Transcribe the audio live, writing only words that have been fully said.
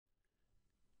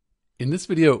In this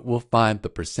video, we'll find the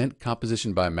percent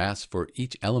composition by mass for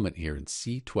each element here in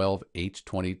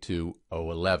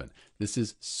C12H22O11. This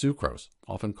is sucrose,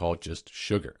 often called just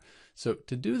sugar. So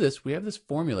to do this, we have this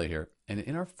formula here, and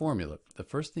in our formula, the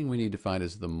first thing we need to find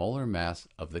is the molar mass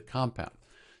of the compound.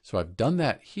 So I've done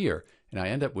that here, and I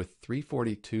end up with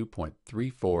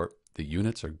 342.34. The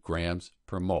units are grams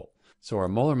per mole. So our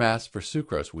molar mass for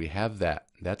sucrose, we have that.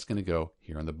 That's going to go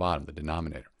here on the bottom, the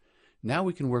denominator. Now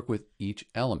we can work with each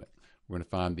element. We're going to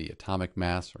find the atomic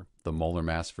mass, or the molar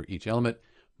mass for each element,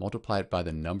 multiply it by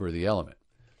the number of the element.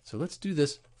 So let's do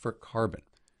this for carbon.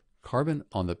 Carbon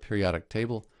on the periodic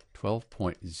table,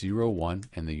 12.01,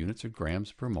 and the units are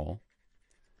grams per mole.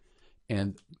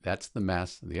 And that's the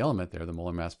mass of the element there, the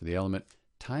molar mass for the element,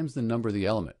 times the number of the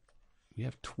element. We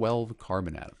have 12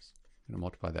 carbon atoms. I'm going to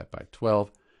multiply that by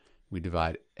 12. We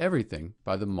divide everything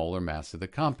by the molar mass of the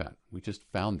compound. We just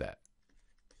found that.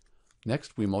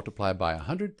 Next, we multiply by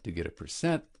 100 to get a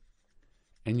percent.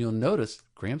 And you'll notice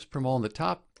grams per mole on the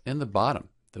top and the bottom.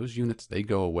 Those units, they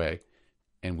go away.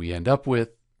 And we end up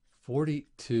with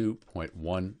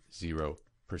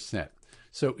 42.10%.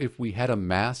 So if we had a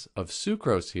mass of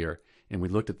sucrose here, and we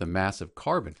looked at the mass of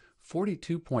carbon,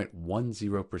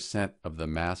 42.10% of the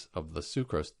mass of the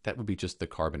sucrose, that would be just the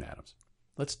carbon atoms.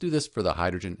 Let's do this for the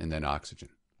hydrogen and then oxygen.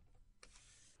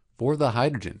 For the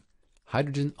hydrogen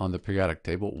on the periodic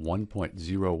table,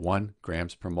 1.01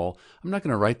 grams per mole. I'm not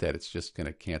going to write that, it's just going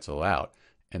to cancel out.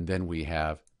 And then we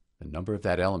have the number of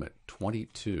that element,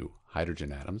 22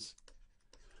 hydrogen atoms.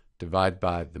 Divide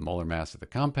by the molar mass of the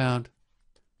compound,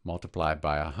 multiply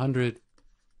by 100.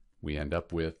 We end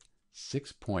up with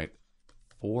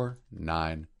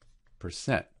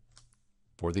 6.49%.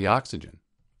 For the oxygen.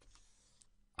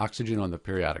 Oxygen on the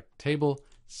periodic table,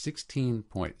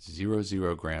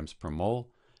 16.00 grams per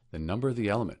mole. The number of the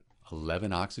element,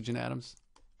 11 oxygen atoms.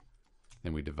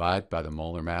 Then we divide by the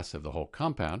molar mass of the whole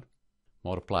compound,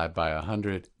 multiply by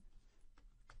 100.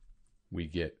 We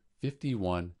get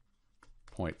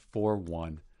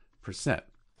 51.41%.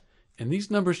 And these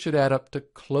numbers should add up to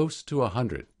close to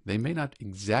 100. They may not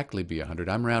exactly be 100.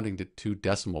 I'm rounding to 2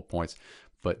 decimal points,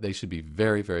 but they should be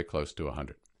very, very close to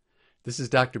 100. This is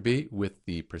Dr. B with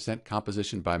the percent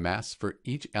composition by mass for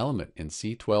each element in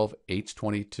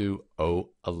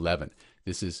C12H22O11.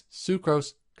 This is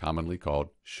sucrose, commonly called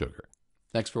sugar.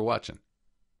 Thanks for watching.